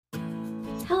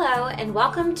Hello and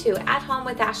welcome to At Home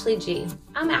with Ashley G.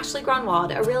 I'm Ashley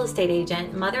Gronwald, a real estate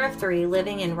agent, mother of three,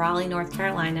 living in Raleigh, North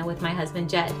Carolina with my husband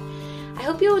Jed. I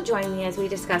hope you will join me as we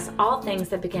discuss all things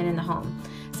that begin in the home,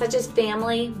 such as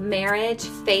family, marriage,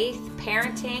 faith,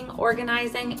 parenting,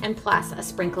 organizing, and plus a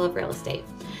sprinkle of real estate.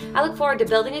 I look forward to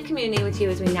building a community with you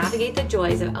as we navigate the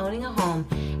joys of owning a home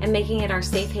and making it our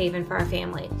safe haven for our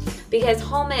family, because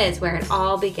home is where it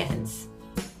all begins.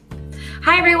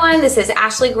 Hi everyone, this is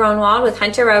Ashley Gronwald with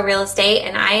Hunter Row Real Estate,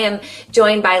 and I am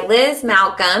joined by Liz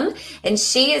Malcolm, and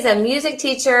she is a music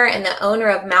teacher and the owner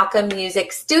of Malcolm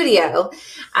Music Studio.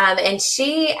 And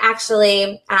she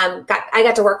actually, I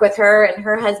got to work with her and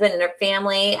her husband and her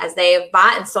family as they have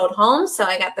bought and sold homes. So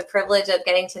I got the privilege of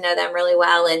getting to know them really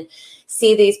well and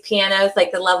see these pianos,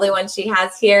 like the lovely one she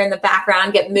has here in the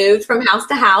background, get moved from house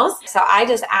to house. So I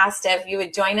just asked if you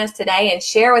would join us today and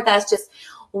share with us just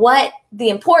what the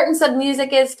importance of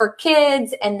music is for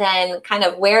kids, and then kind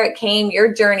of where it came,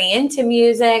 your journey into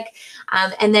music,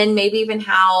 and then maybe even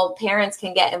how parents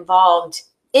can get involved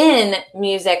in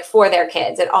music for their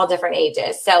kids at all different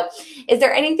ages. So is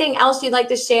there anything else you'd like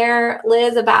to share,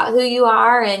 Liz, about who you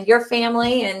are and your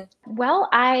family? And well,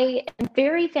 I am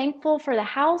very thankful for the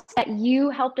house that you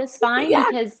helped us find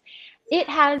because it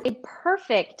has a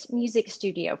perfect music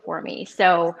studio for me.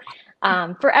 So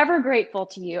forever grateful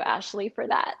to you, Ashley, for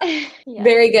that. Yeah.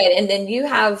 Very good. And then you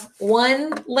have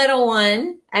one little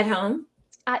one at home.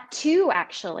 Two,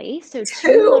 actually. So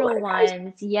two little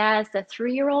ones. Yes, a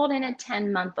 3-year-old and a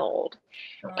 10-month-old.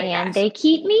 And they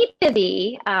keep me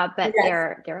busy, but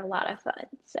they're a lot of fun.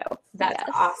 So that's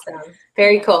awesome.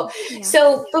 Very cool. Yeah.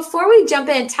 So before we jump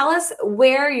in, tell us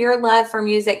where your love for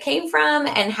music came from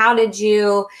and how did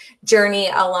you journey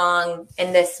along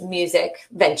in this music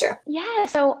venture? Yeah,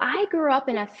 so I grew up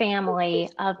in a family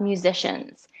of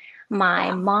musicians.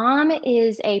 My mom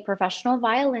is a professional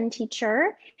violin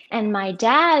teacher, and my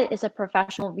dad is a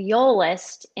professional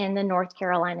violist in the North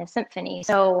Carolina Symphony.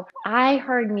 So I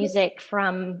heard music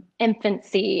from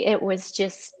infancy. It was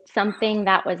just something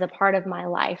that was a part of my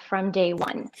life from day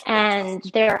one. And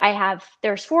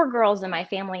there's 4 girls in my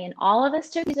family, and all of us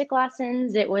took music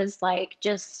lessons. It was like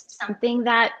just something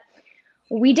that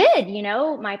we did, you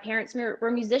know. My parents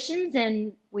were musicians,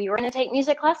 and we were going to take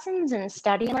music lessons and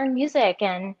study and learn music.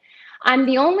 And I'm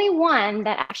the only one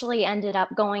that actually ended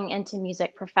up going into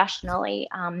music professionally,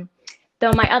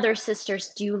 though my other sisters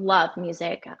do love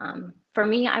music. For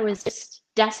me, I was just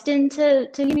destined to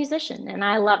be a musician, and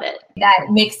I love it. That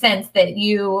makes sense that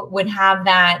you would have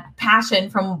that passion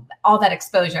from all that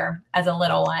exposure as a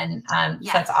little one. Yes.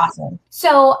 So that's awesome.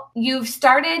 So you've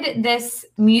started this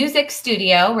music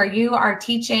studio where you are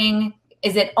teaching.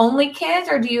 Is it only kids,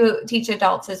 or do you teach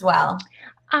adults as well?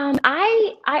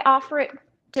 I offer it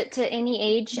to any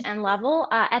age and level.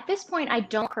 At this point, I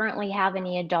don't currently have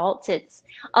any adults. It's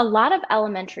a lot of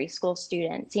elementary school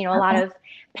students. You know, a lot of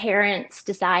parents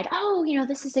decide, oh, you know,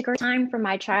 this is a great time for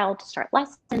my child to start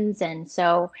lessons. And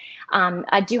so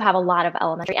I do have a lot of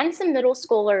elementary and some middle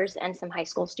schoolers and some high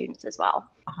school students as well.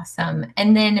 Awesome.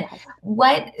 And then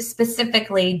what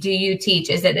specifically do you teach?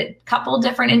 Is it a couple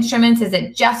different instruments? Is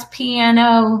it just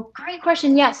piano? Great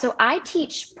question. Yeah. So I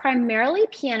teach primarily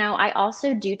piano. I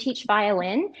also do teach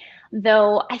violin,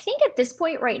 though I think at this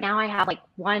point right now I have like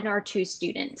 1 or 2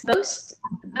 students.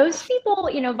 Those people,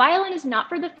 you know, violin is not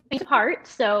for the faint of heart.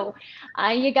 So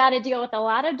you got to deal with a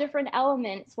lot of different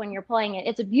elements when you're playing it.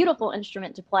 It's a beautiful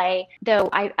instrument to play, though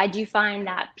I do find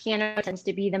that piano tends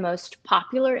to be the most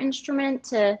popular instrument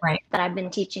that I've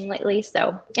been teaching lately.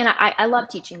 So, and I love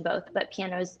teaching both, but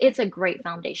it's a great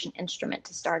foundation instrument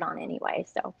to start on anyway.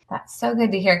 So that's so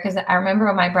good to hear, because I remember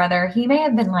when my brother, he may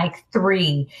have been like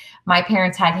 3. My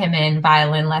parents had him in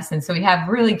violin lessons. So we have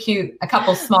really cute, a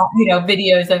couple small,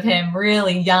 videos of him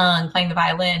really young playing the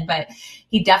violin, but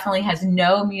he definitely has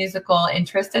no musical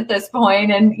interest at this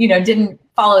point and, didn't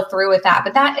follow through with that.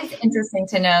 But that is interesting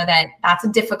to know that that's a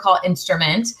difficult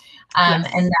instrument, and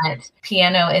that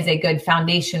piano is a good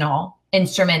foundational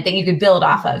instrument that you could build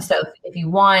off of. So if you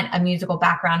want a musical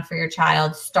background for your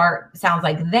child, sounds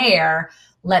like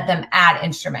let them add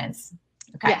instruments.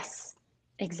 Okay. Yes,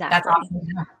 exactly. That's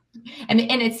awesome. And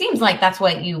it seems like that's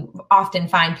what you often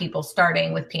find people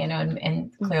starting with piano, and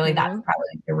clearly that's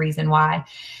probably the reason why.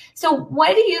 So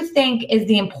what do you think is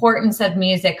the importance of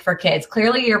music for kids?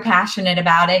 Clearly you're passionate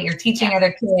about it. You're teaching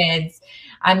other kids.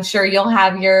 I'm sure you'll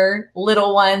have your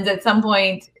little ones at some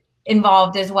point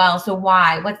involved as well. So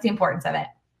why? What's the importance of it?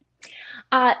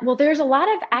 Well, there's a lot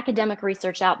of academic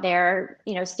research out there,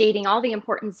 stating all the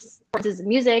importances of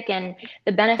music and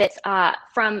the benefits.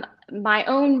 From my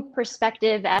own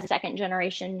perspective as a second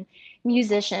generation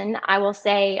musician, I will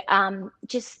say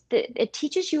just it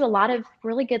teaches you a lot of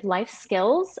really good life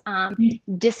skills,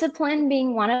 discipline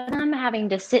being one of them, having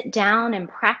to sit down and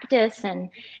practice. And,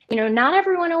 not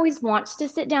everyone always wants to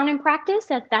sit down and practice.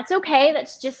 That's okay.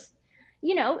 That's just,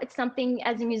 it's something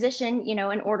as a musician, in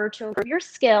order to improve your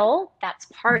skill, that's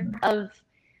part of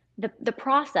the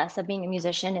process of being a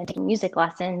musician and taking music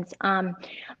lessons.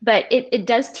 But it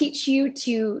does teach you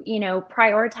to,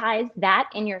 prioritize that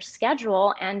in your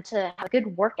schedule and to have a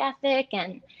good work ethic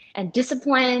and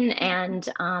discipline. And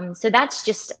so that's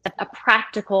just a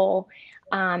practical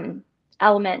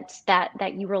element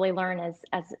that you really learn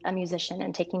as a musician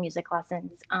and taking music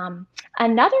lessons.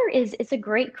 Another is it's a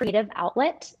great creative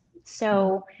outlet.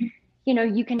 So,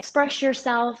 you can express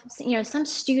yourself. Some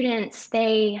students,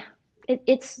 they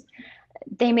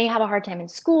may have a hard time in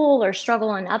school or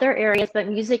struggle in other areas, but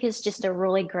music is just a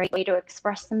really great way to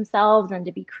express themselves and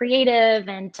to be creative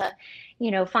and to,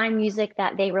 find music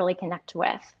that they really connect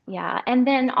with. Yeah. And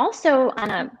then also on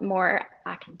a more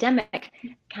academic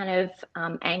kind of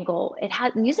angle,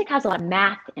 music has a lot of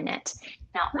math in it.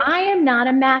 Now, I am not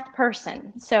a math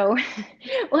person. So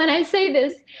when I say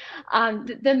this,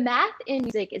 the math in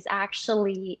music is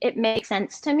actually, it makes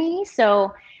sense to me.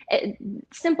 So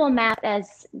simple math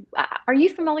are you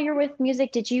familiar with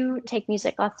music? Did you take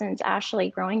music lessons,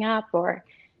 Ashley, growing up, or?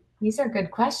 These are good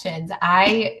questions.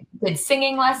 I did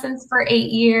singing lessons for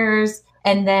 8 years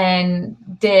and then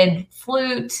did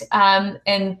flute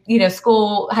in,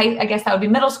 school. I guess that would be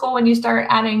middle school when you start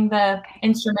adding the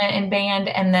instrument and band.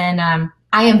 And then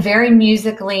I am very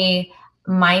musically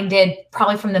minded,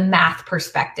 probably from the math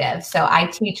perspective. So I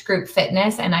teach group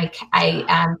fitness and I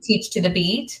teach to the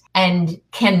beat and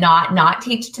cannot not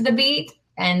teach to the beat.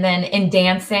 And then in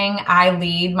dancing, I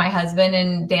lead my husband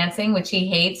in dancing, which he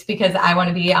hates because I want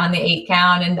to be on the 8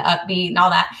 count and the upbeat and all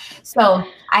that. So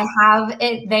I have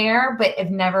it there, but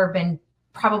have never been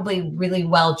probably really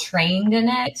well trained in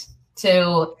it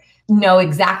to know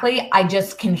exactly. I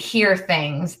just can hear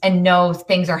things and know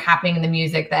things are happening in the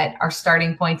music that are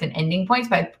starting points and ending points,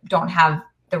 but I don't have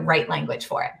the right language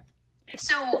for it.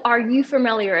 So are you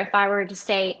familiar, if I were to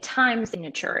say time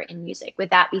signature in music, would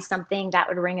that be something that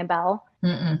would ring a bell?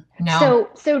 No.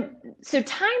 So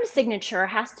time signature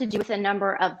has to do with a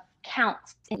number of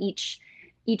counts in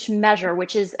each measure,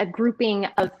 which is a grouping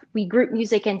of, we group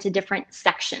music into different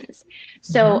sections.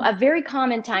 So a very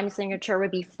common time signature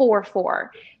would be 4/4.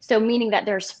 So meaning that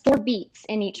there's 4 beats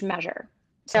in each measure.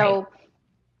 So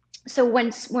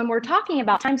when we're talking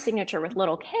about time signature with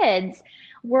little kids,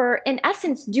 we're in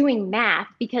essence doing math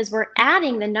because we're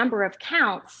adding the number of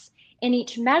counts in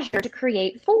each measure to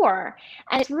create 4.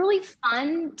 And it's really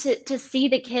fun to see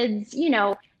the kids,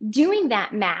 doing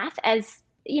that math as,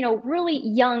 really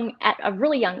young, at a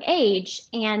really young age,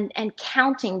 and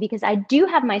counting, because I do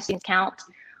have my students count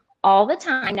all the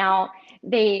time. Now,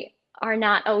 they are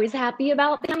not always happy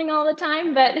about counting all the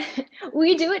time, but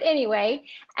we do it anyway.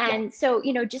 And so,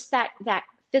 just that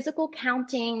physical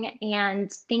counting and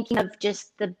thinking of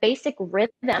just the basic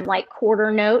rhythm, like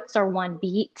quarter notes are 1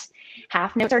 beat,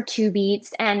 half notes are 2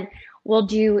 beats. And we'll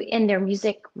do in their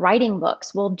music writing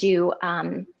books, we'll do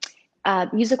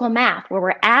musical math where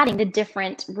we're adding the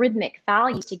different rhythmic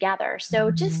values together.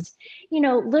 So just,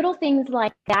 little things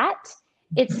like that.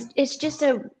 It's just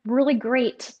a really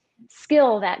great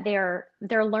skill that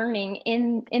they're learning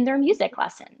in their music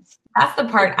lessons. That's the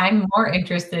part I'm more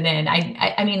interested in.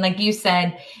 I mean, like you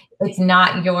said, it's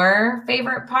not your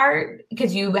favorite part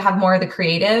because you have more of the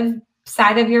creative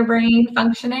side of your brain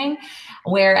functioning.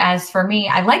 Whereas for me,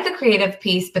 I like the creative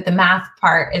piece, but the math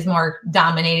part is more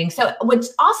dominating. So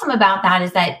what's awesome about that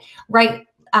is that right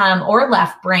or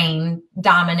left brain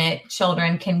dominant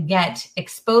children can get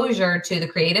exposure to the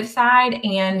creative side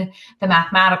and the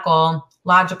mathematical,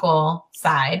 logical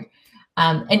side.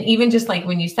 And even just like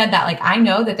when you said that, like, I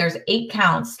know that there's 8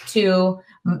 counts to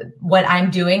what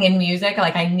I'm doing in music.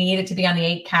 Like I need it to be on the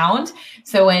 8 count.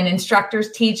 So when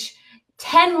instructors teach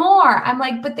 10 more, I'm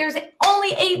like, but there's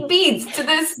only 8 beats to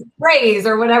this phrase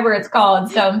or whatever it's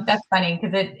called. So that's funny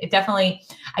because it definitely,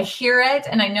 I hear it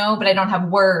and I know, but I don't have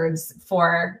words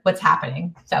for what's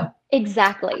happening. So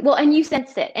exactly. Well, and you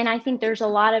sense it. And I think there's a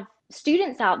lot of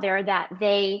students out there that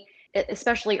they,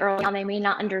 especially early on, they may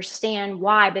not understand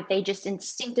why, but they just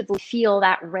instinctively feel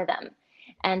that rhythm.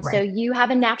 And so you have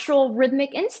a natural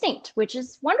rhythmic instinct, which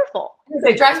is wonderful.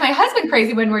 It drives my husband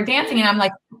crazy when we're dancing and I'm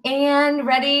like, and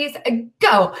ready,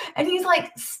 go. And he's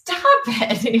like, stop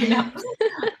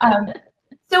it,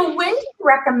 So when do you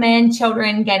recommend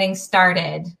children getting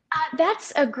started?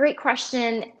 That's a great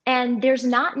question. And there's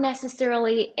not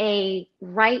necessarily a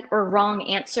right or wrong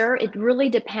answer. It really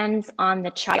depends on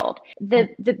the child.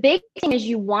 The big thing is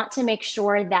you want to make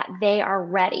sure that they are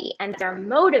ready and they're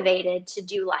motivated to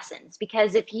do lessons.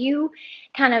 Because if you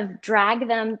kind of drag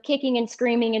them kicking and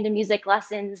screaming into music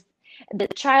lessons, the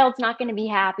child's not going to be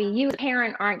happy, you the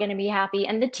parent aren't going to be happy,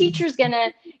 and the teacher's going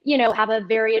to have a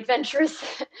very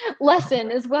adventurous lesson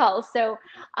as well. So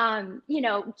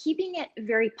keeping it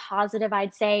very positive,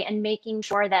 I'd say, and making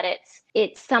sure that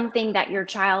it's something that your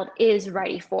child is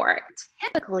ready for.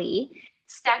 Typically,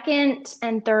 second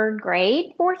and third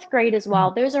grade, fourth grade as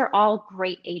well, those are all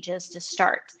great ages to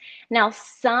start. Now,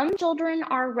 some children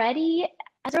are ready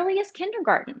as early as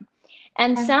kindergarten,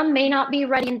 and some may not be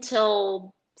ready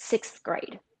until sixth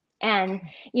grade. And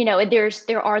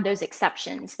there are those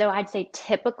exceptions. So I'd say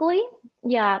typically,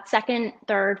 second,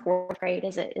 third, fourth grade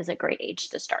is a great age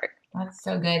to start. That's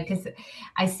so good, because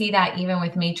I see that even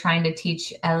with me trying to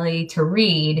teach Ellie to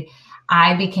read,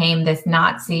 I became this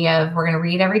Nazi of we're going to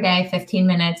read every day, 15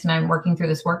 minutes, and I'm working through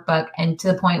this workbook. And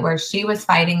to the point where she was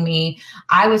fighting me,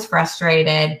 I was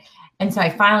frustrated. And so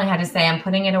I finally had to say, I'm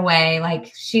putting it away.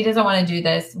 Like, she doesn't want to do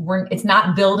this. It's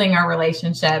not building our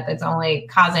relationship. It's only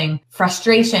causing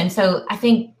frustration. So I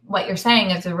think what you're saying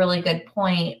is a really good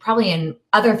point, probably in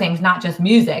other things, not just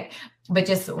music, but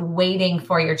just waiting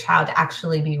for your child to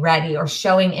actually be ready, or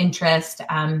showing interest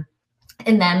and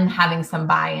them having some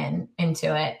buy-in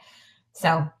into it.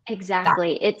 So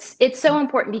exactly. It's so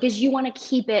important, because you want to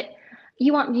keep it.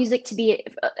 You want music to be,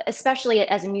 especially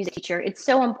as a music teacher, it's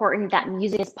so important that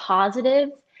music is positive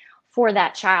for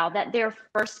that child, that their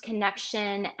first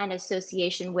connection and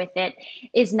association with it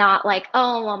is not like,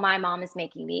 oh, well, my mom is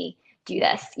making me do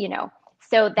this,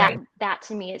 So that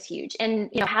to me is huge. And,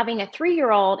 having a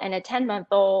 3-year-old and a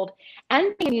 10-month-old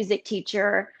and being a music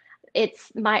teacher,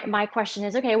 it's my question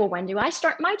is, okay, well, when do I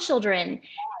start my children?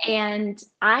 And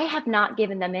I have not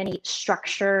given them any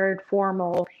structured,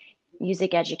 formal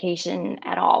music education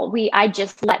at all. I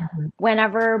just let,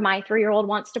 whenever my 3-year-old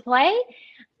wants to play,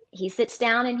 he sits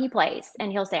down and he plays,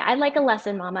 and he'll say, I'd like a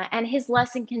lesson, Mama. And his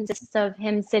lesson consists of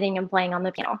him sitting and playing on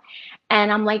the piano.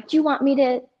 And I'm like, do you want me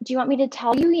to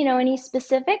tell you, any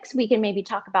specifics? We can maybe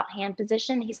talk about hand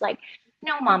position. He's like,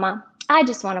 no, Mama, I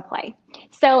just want to play.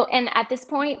 So, and at this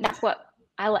point, that's what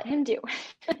I let him do.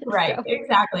 Right. So.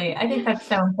 Exactly. I think that's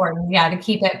so important. Yeah. To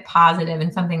keep it positive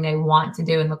and something they want to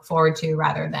do and look forward to,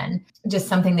 rather than just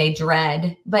something they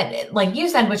dread. But like you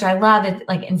said, which I love, it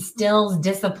like instills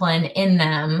discipline in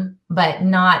them, but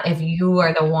not if you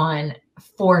are the one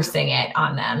forcing it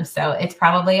on them. So it's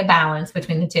probably a balance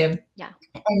between the two. Yeah.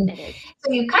 And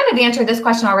so you kind of answered this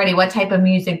question already. What type of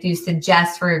music do you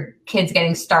suggest for kids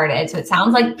getting started? So it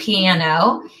sounds like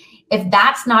piano. If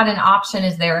that's not an option,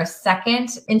 is there a second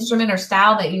instrument or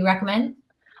style that you recommend?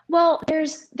 Well,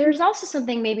 there's also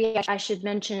something maybe I should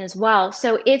mention as well.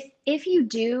 So if you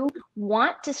do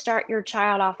want to start your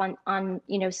child off on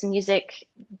some music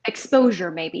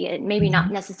exposure, maybe not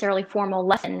necessarily formal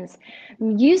lessons,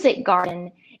 Music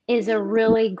Garden is a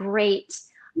really great.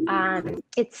 Are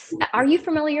you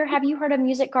familiar? Have you heard of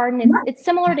Music Garden? It's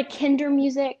similar to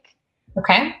Kindermusik.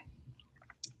 Okay.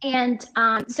 And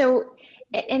so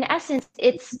in essence,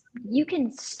 you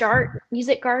can start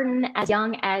Music Garden as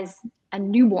young as a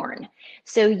newborn.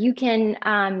 So you can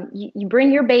you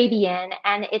bring your baby in,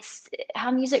 and it's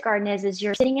how Music Garden is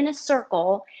you're sitting in a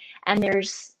circle, and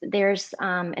there's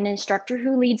an instructor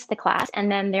who leads the class,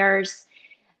 and then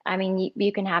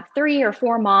you can have 3 or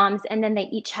 4 moms, and then they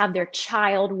each have their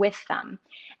child with them.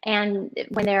 And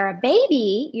when they're a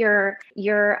baby, you're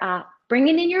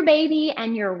bringing in your baby,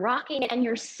 and you're rocking and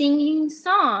you're singing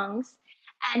songs.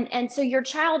 And so your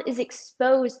child is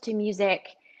exposed to music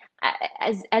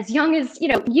as young as, you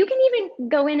can even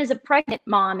go in as a pregnant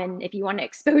mom, and if you want to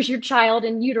expose your child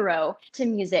in utero to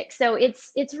music. So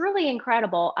it's really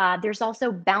incredible. There's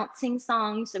also bouncing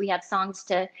songs. So we have songs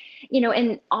to,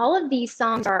 and all of these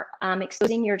songs are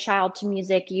exposing your child to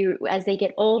music. As they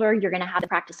get older, you're going to have to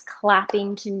practice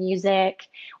clapping to music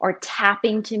or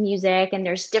tapping to music. And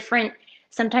there's different.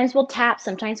 Sometimes we'll tap,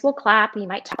 sometimes we'll clap. We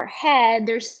might tap our head.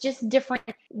 There's just different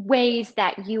ways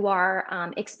that you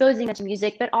are exposing them to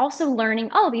music, but also learning,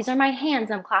 oh, these are my hands.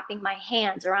 I'm clapping my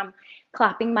hands, or I'm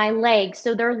clapping my legs.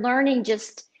 So they're learning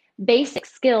just basic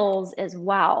skills as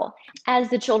well. As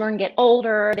the children get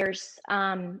older, there's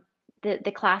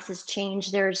the classes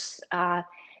change. There's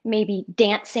maybe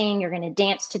dancing. You're going to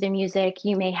dance to the music.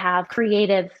 You may have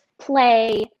creative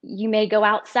play. You may go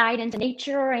outside into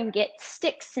nature and get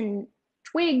sticks and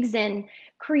twigs and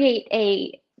create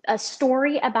a a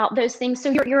story about those things. So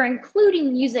you're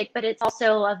including music, but it's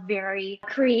also a very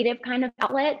creative kind of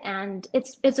outlet. And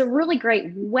it's a really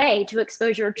great way to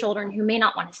expose your children who may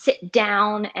not want to sit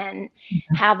down and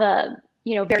have a,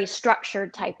 very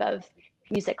structured type of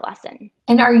music lesson.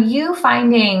 And are you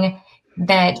finding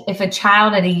that if a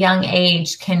child at a young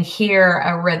age can hear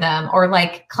a rhythm or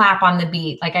like clap on the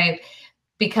beat,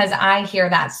 because I hear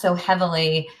that so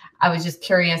heavily, I was just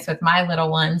curious with my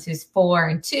little ones who's 4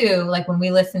 and 2, like when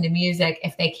we listen to music,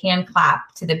 if they can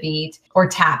clap to the beat or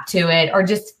tap to it or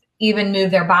just even move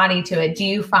their body to it, do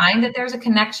you find that there's a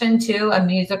connection to a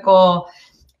musical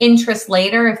interest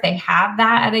later if they have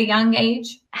that at a young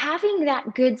age? Having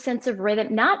that good sense of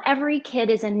rhythm, not every kid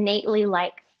is innately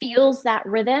feels that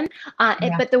rhythm,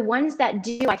 but the ones that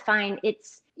do, I find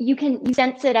you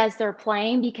sense it as they're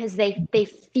playing because they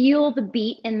feel the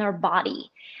beat in their body.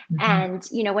 And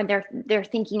when they're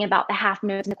thinking about the half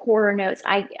notes and the quarter notes,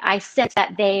 I sense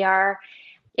that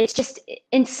it's just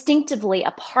instinctively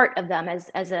a part of them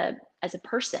as a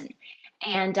person.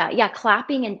 And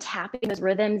clapping and tapping those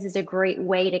rhythms is a great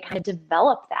way to kind of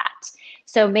develop that.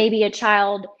 So maybe a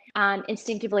child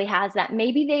instinctively has that.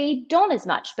 Maybe they don't as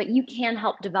much, but you can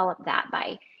help develop that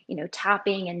by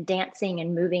tapping and dancing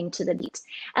and moving to the beat,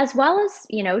 as well as,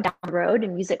 down the road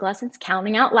in music lessons,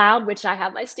 counting out loud, which I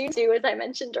have my students do, as I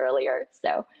mentioned earlier.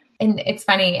 So. And it's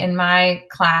funny, in my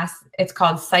class, it's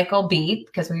called Cycle Beat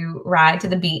because we ride to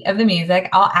the beat of the music.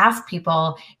 I'll ask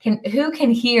people, who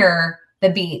can hear the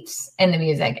beats in the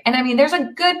music? And I mean, there's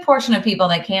a good portion of people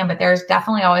that can, but there's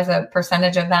definitely always a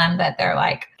percentage of them that they're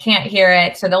can't hear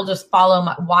it. So they'll just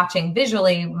follow watching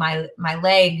visually my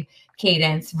leg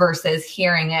cadence versus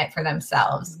hearing it for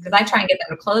themselves. Because I try and get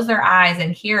them to close their eyes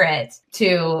and hear it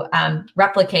to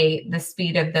replicate the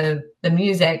speed of the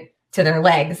music to their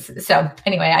legs. So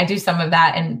anyway, I do some of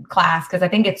that in class because I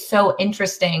think it's so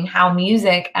interesting how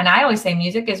music, and I always say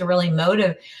music is really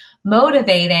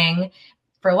motivating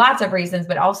for lots of reasons,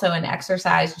 but also an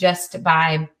exercise just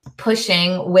by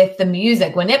pushing with the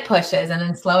music when it pushes and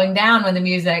then slowing down when the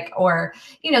music, or,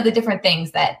 the different things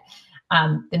that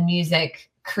the music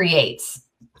creates.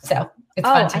 So it's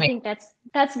fun to me. I think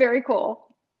that's very cool.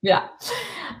 Yeah.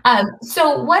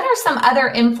 So what are some other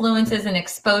influences and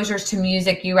exposures to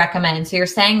music you recommend? So you're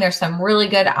saying there's some really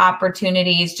good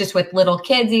opportunities just with little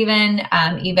kids, even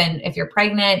if you're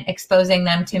pregnant, exposing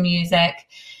them to music.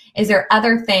 Is there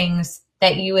other things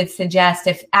that you would suggest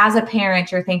if, as a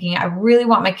parent, you're thinking, I really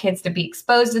want my kids to be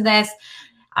exposed to this?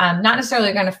 Not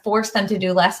necessarily going to force them to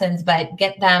do lessons, but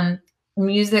get them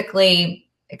musically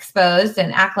exposed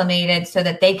and acclimated so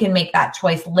that they can make that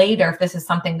choice later if this is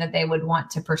something that they would want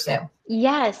to pursue.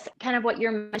 Yes, kind of what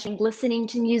you're mentioning, listening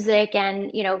to music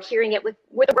and, hearing it with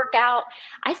a workout.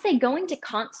 I say going to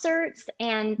concerts.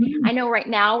 And I know right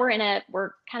now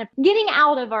we're kind of getting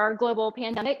out of our global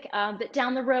pandemic, but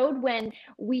down the road when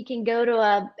we can go to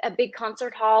a big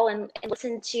concert hall and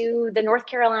listen to the North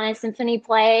Carolina Symphony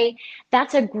play,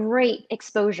 that's a great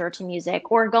exposure to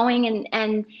music. Or going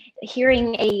and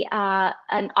hearing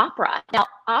an opera. Now,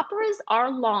 operas are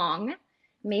long,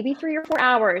 maybe 3 or 4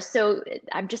 hours. So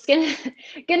I'm just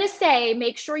gonna say,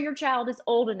 make sure your child is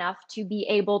old enough to be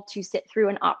able to sit through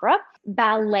an opera.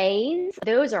 Ballets,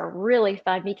 those are really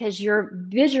fun because you're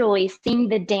visually seeing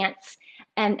the dance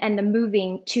and the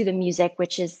moving to the music,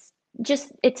 which is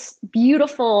it's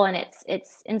beautiful and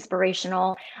it's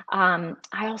inspirational. I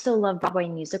also love Broadway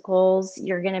musicals.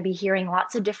 You're going to be hearing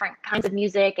lots of different kinds of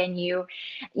music, and you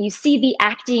see the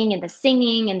acting and the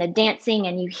singing and the dancing,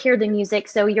 and you hear the music.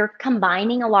 So you're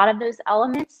combining a lot of those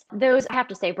elements. Those, I have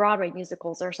to say, Broadway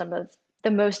musicals are some of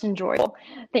the most enjoyable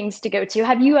things to go to.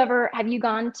 Have you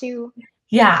gone to?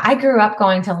 Yeah, I grew up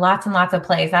going to lots and lots of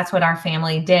plays. That's what our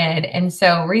family did. And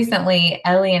so recently,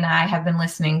 Ellie and I have been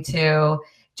listening to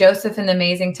Joseph and the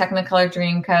Amazing Technicolor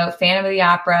Dreamcoat, Phantom of the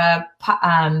Opera,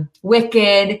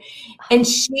 Wicked. And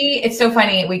it's so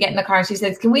funny. We get in the car and she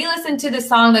says, can we listen to the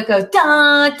song that goes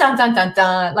dun, dun, dun, dun,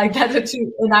 dun? Like that's what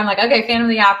and I'm like, okay, Phantom of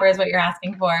the Opera is what you're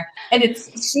asking for. And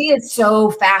she is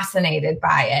so fascinated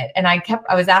by it. And I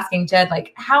was asking Jed,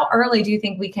 how early do you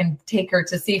think we can take her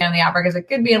to see Phantom of the Opera? Because it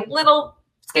could be a little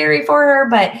scary for her,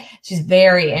 but she's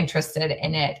very interested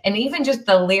in it. And even just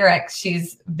the lyrics,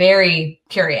 she's very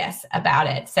curious about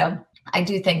it. So I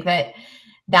do think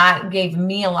that gave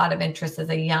me a lot of interest as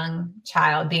a young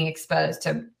child being exposed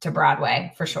to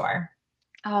Broadway for sure.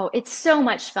 Oh, it's so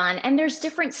much fun. And there's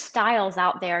different styles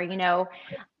out there.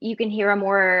 You can hear a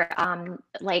more, I'm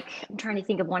trying to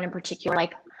think of one in particular,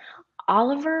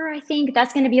 Oliver, I think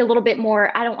that's going to be a little bit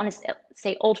more, I don't want to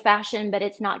say old fashioned, but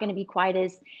it's not going to be quite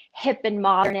as hip and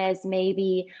modern as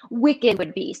maybe Wicked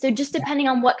would be. So just depending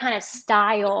on what kind of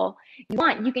style you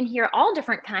want, you can hear all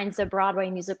different kinds of Broadway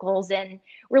musicals and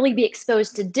really be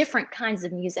exposed to different kinds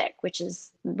of music, which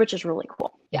is really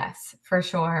cool. Yes, for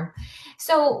sure.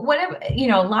 So what if,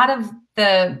 a lot of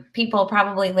the people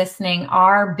probably listening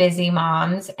are busy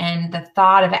moms, and the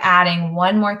thought of adding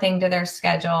one more thing to their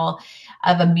schedule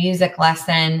of a music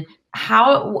lesson,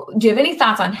 do you have any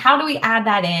thoughts on how do we add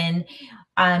that in?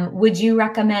 Would you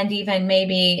recommend even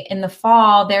maybe in the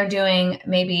fall they're doing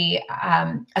maybe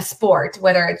a sport,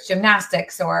 whether it's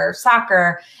gymnastics or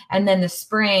soccer, and then the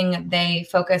spring they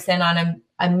focus in on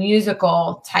a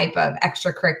musical type of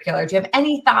extracurricular? Do you have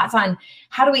any thoughts on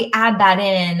how do we add that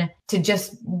in to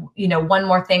just, one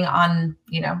more thing on,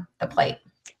 the plate?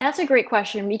 That's a great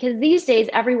question, because these days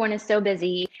everyone is so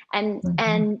busy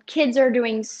and kids are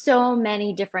doing so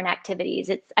many different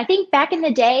activities. I think back in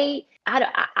the day,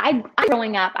 I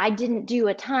growing up, I didn't do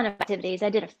a ton of activities. I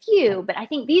did a few, but I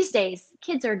think these days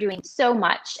kids are doing so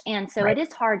much. And so It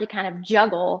is hard to kind of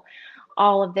juggle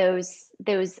all of those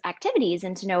activities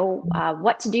and to know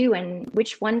what to do and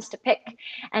which ones to pick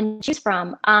and choose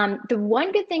from. The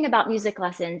one good thing about music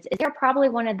lessons is they're probably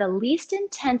one of the least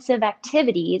intensive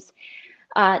activities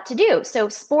to do. So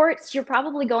sports, you're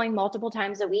probably going multiple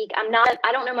times a week.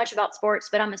 I don't know much about sports,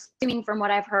 but I'm assuming from what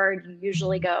I've heard, you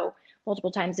usually go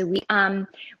multiple times a week.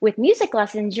 With music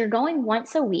lessons, you're going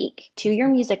once a week to your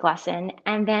music lesson,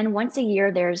 and then once a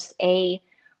year, there's a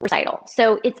recital.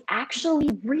 So it's actually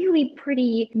really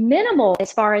pretty minimal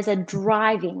as far as a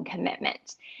driving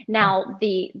commitment. Now,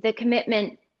 the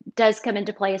commitment does come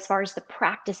into play as far as the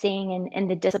practicing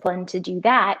and the discipline to do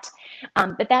that.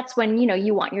 But that's when,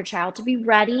 you want your child to be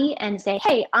ready and say,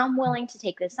 hey, I'm willing to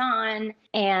take this on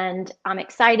and I'm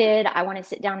excited. I want to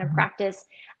sit down and practice.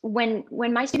 When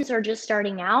my students are just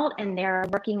starting out and they're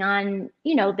working on,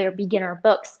 their beginner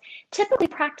books, typically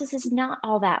practice is not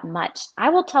all that much.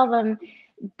 I will tell them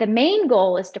the main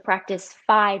goal is to practice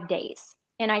 5 days.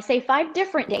 And I say 5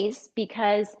 different days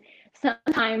because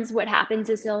sometimes what happens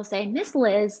is they'll say, Miss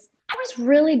Liz, I was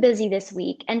really busy this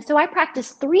week. And so I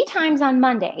practiced 3 times on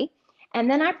Monday, and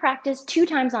then I practiced 2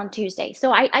 times on Tuesday.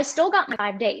 So I still got my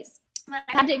 5 days. But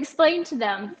I had to explain to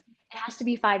them it has to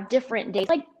be 5 different days,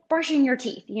 like brushing your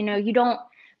teeth. You don't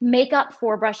make up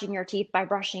for brushing your teeth by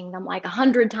brushing them like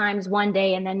 100 times one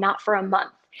day and then not for a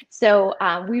month. So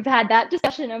we've had that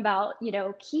discussion about,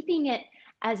 keeping it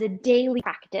as a daily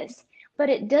practice, but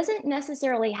it doesn't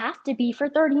necessarily have to be for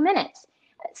 30 minutes.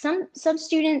 Some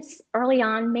students early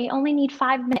on may only need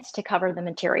 5 minutes to cover the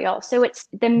material. So it's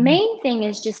the main thing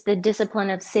is just the discipline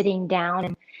of sitting down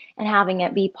and having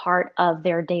it be part of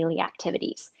their daily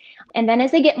activities. And then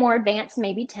as they get more advanced,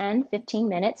 maybe 10, 15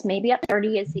 minutes, maybe up to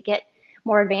 30 as they get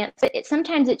more advanced. But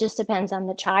sometimes it just depends on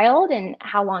the child and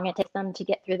how long it takes them to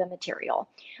get through the material.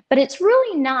 But it's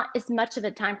really not as much of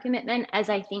a time commitment as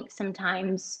I think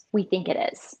sometimes we think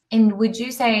it is. And would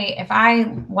you say if I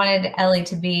wanted Ellie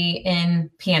to be in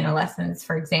piano lessons,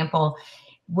 for example,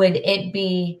 would it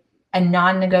be a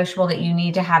non-negotiable that you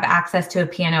need to have access to a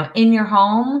piano in your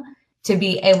home to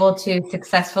be able to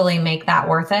successfully make that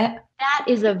worth it? That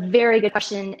is a very good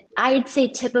question. I'd say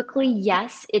typically,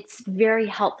 yes, it's very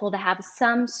helpful to have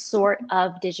some sort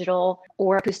of digital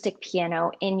or acoustic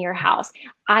piano in your house.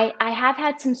 I have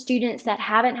had some students that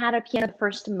haven't had a piano the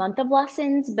first month of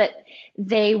lessons, but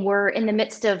they were in the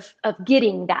midst of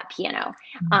getting that piano.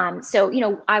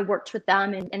 So, I worked with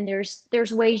them and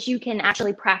there's ways you can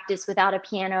actually practice without a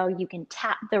piano. You can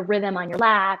tap the rhythm on your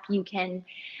lap. You can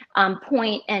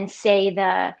point and say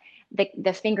the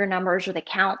finger numbers or the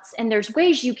counts. And there's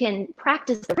ways you can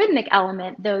practice the rhythmic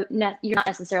element, though you're not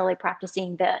necessarily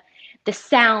practicing the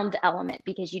sound element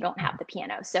because you don't have the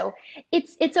piano. So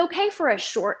it's okay for a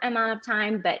short amount of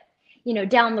time, but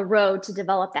down the road to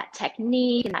develop that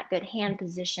technique and that good hand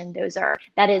position,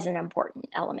 that is an important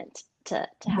element to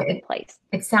have in place.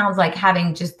 It sounds like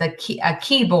having just a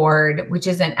keyboard, which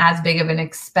isn't as big of an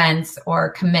expense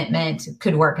or commitment,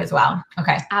 could work as well.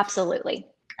 Okay. Absolutely.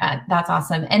 That's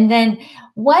awesome. And then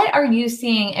what are you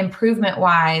seeing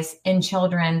improvement-wise in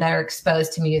children that are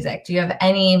exposed to music? Do you have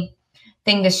anything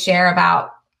to share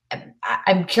about?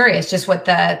 I'm curious just what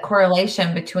the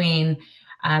correlation between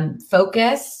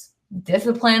focus,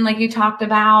 discipline, like you talked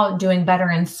about, doing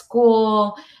better in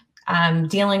school,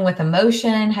 dealing with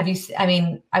emotion.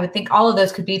 I would think all of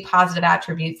those could be positive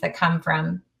attributes that come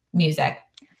from music.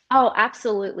 Oh,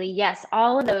 absolutely. Yes.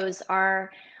 All of those are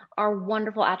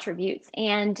wonderful attributes.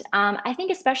 And I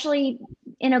think especially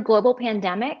in a global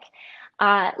pandemic,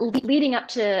 leading up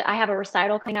to, I have a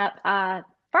recital coming up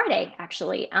Friday,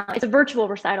 actually. It's a virtual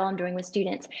recital I'm doing with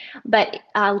students. But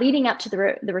leading up to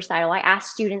the recital, I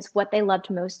asked students what they loved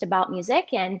most about music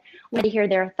and wanted to hear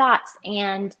their thoughts.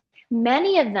 And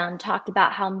many of them talked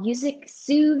about how music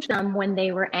soothed them when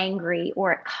they were angry,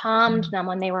 or it calmed them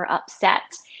when they were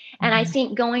upset. And I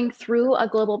think going through a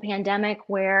global pandemic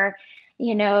where,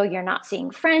 you're not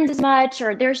seeing friends as much,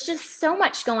 or there's just so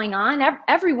much going on,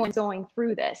 everyone's going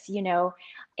through this,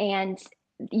 and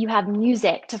you have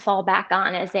music to fall back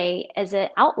on as an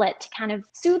outlet to kind of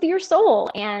soothe your soul.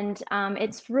 And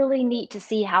it's really neat to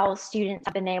see how students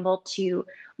have been able to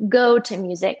go to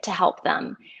music to help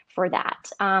them for that.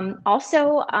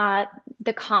 Also,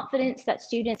 the confidence that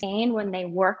students gain when they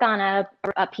work on a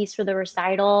piece for the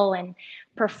recital and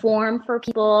perform for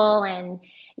people, and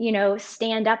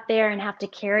stand up there and have to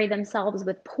carry themselves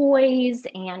with poise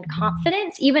and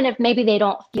confidence, even if maybe they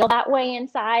don't feel that way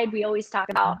inside. We always talk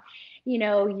about,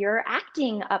 you're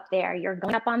acting up there, you're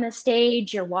going up on the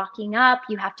stage, you're walking up,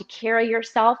 you have to carry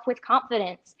yourself with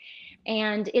confidence.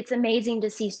 And it's amazing to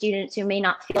see students who may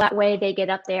not feel that way, they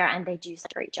get up there and they do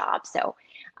such a great job. So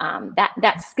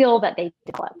that skill that they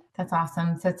develop. That's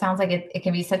awesome. So it sounds like it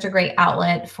can be such a great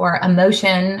outlet for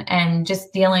emotion and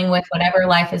just dealing with whatever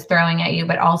life is throwing at you,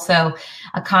 but also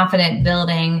a confident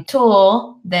building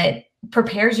tool that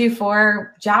prepares you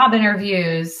for job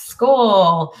interviews,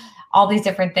 school, all these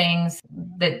different things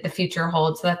that the future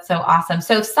holds. So that's so awesome.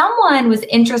 So if someone was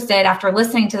interested after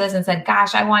listening to this and said,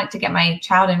 gosh, I want to get my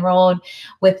child enrolled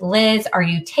with Liz, are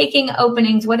you taking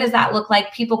openings? What does that look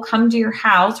like? People come to your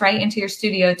house, right, into your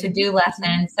studio to do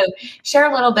lessons. So share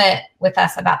a little bit with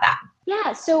us about that.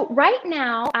 Yeah, so right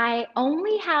now I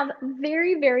only have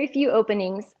very, very few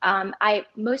openings.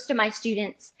 Most of my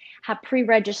students have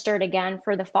pre-registered again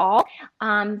for the fall.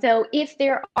 Though if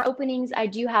there are openings, I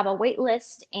do have a wait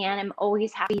list, and I'm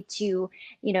always happy to,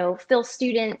 fill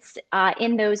students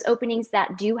in those openings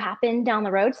that do happen down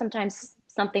the road. Sometimes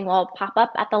something will pop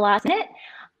up at the last minute.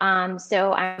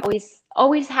 So I'm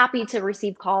always happy to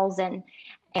receive calls, and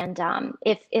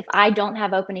if I don't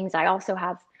have openings, I also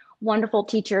have wonderful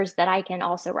teachers that I can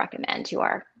also recommend who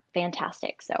are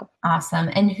fantastic. So awesome.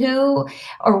 And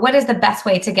what is the best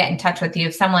way to get in touch with you?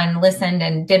 If someone listened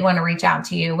and did want to reach out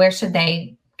to you, where should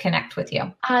they connect with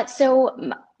you? So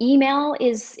email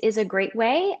is a great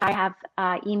way. I have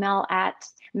email at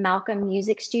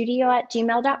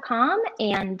malcolmmusicstudio@gmail.com.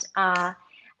 And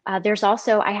there's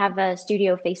also, I have a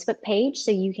studio Facebook page,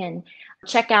 so you can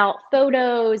check out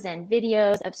photos and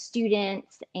videos of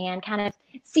students and kind of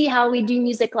see how we do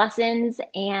music lessons.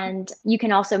 And you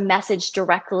can also message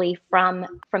directly from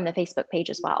the Facebook page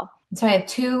as well. So I have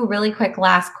two really quick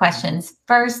last questions.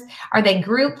 First, are they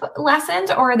group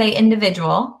lessons or are they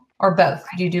individual, or both?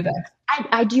 Do you do both?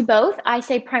 I do both. I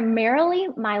say primarily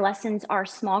my lessons are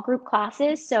small group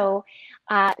classes. So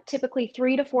typically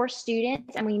 3 to 4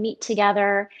 students, and we meet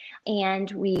together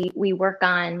and we work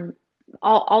on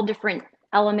all different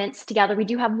elements together. We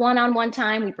do have one-on-one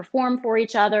time. We perform for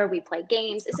each other. We play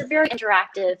games. It's a very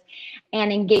interactive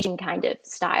and engaging kind of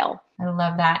style. I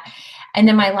love that. And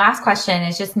then my last question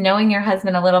is just knowing your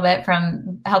husband a little bit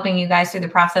from helping you guys through the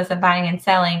process of buying and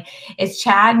selling. Is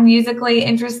Chad musically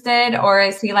interested, or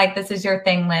is he like, this is your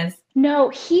thing, Liz? No,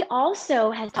 he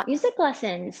also has taught music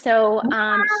lessons. So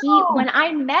when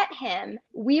I met him,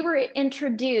 we were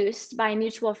introduced by a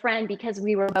mutual friend because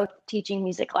we were both teaching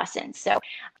music lessons. So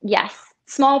yes,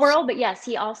 small world, but yes,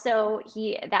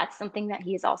 that's something that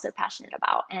he is also passionate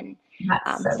about. And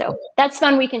so that's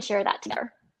fun. We can share that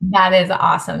together. That is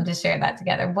awesome to share that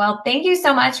together. Well, thank you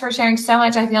so much for sharing so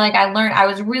much. I feel like I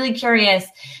was really curious,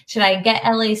 should I get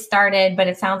Ellie started? But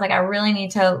it sounds like I really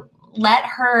need to let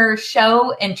her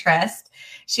show interest.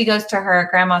 She goes to her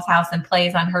grandma's house and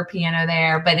plays on her piano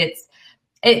there, but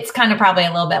it's kind of probably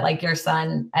a little bit like your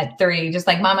son at 3, just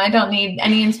like, Mom, I don't need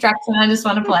any instruction. I just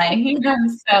want to play.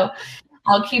 So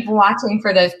I'll keep watching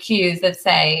for those cues that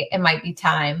say it might be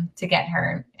time to get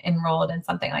her enrolled in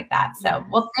something like that. So,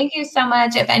 well, thank you so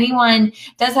much. If anyone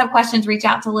does have questions, reach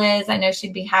out to Liz. I know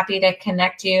she'd be happy to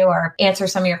connect you or answer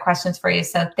some of your questions for you.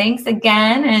 So thanks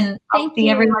again. And I'll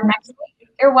see everyone next week.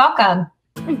 You're welcome.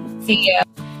 See you.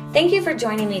 Thank you for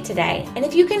joining me today. And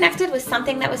if you connected with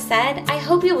something that was said, I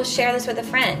hope you will share this with a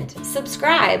friend,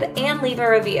 subscribe, and leave a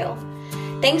review.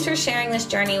 Thanks for sharing this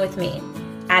journey with me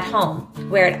at home,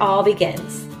 where it all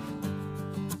begins.